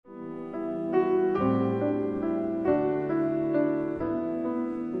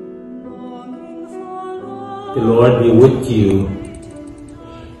The Lord be with you.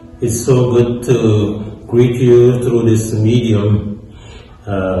 It's so good to greet you through this medium.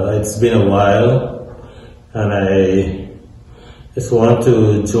 It's been a while, and I just want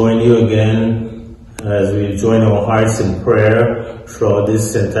to join you again as we join our hearts in prayer throughout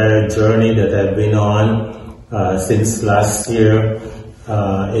this entire journey that I've been on since last year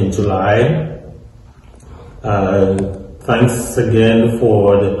in July. Thanks again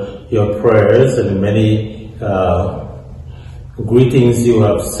for your prayers and the many greetings you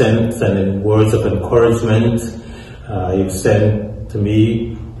have sent and words of encouragement you've sent to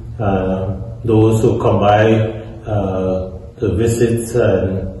me, those who come by to visit,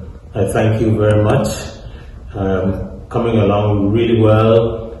 and I thank you very much. Coming along really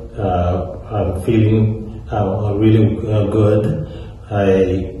well. I'm feeling really good.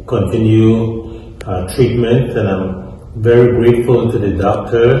 I continue treatment, and I'm very grateful to the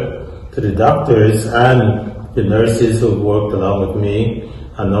doctors and the nurses who worked along with me.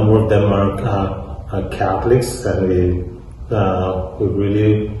 A number of them are Catholics, and we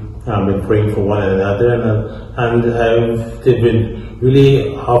really been praying for one another, and they've been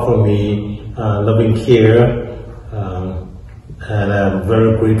really offering me loving care, and I'm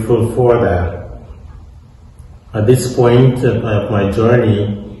very grateful for that. At this point of my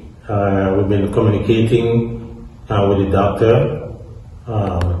journey, we've been communicating with the doctor,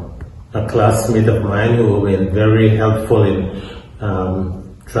 a classmate of mine who has been very helpful in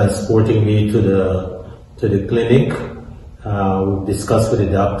transporting me to the clinic. We discussed with the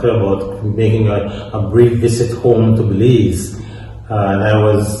doctor about making a brief visit home to Belize,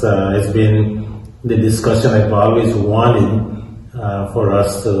 and it's been the discussion I've always wanted for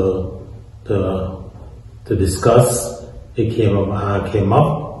us to discuss. It came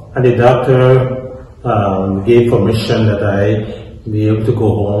up, and the doctor gave permission that I be able to go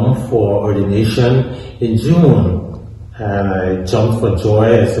home for ordination in June, and I jumped for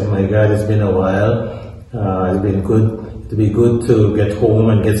joy. I said, "My God, it's been a while. It's been good. It'd be good to get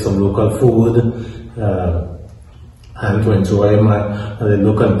home and get some local food and to enjoy the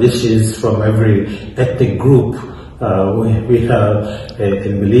local dishes from every ethnic group we have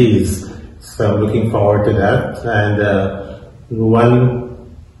in Belize." So I'm looking forward to that. And one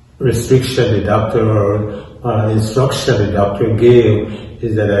restriction the doctor or instruction the doctor gave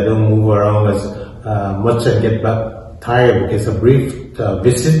is that I don't move around as much and get back tired, because a brief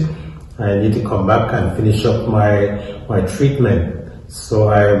visit, I need to come back and finish up my treatment. So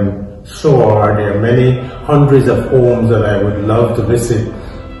I'm sure there are many hundreds of homes that I would love to visit,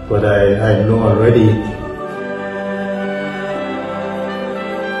 but I know already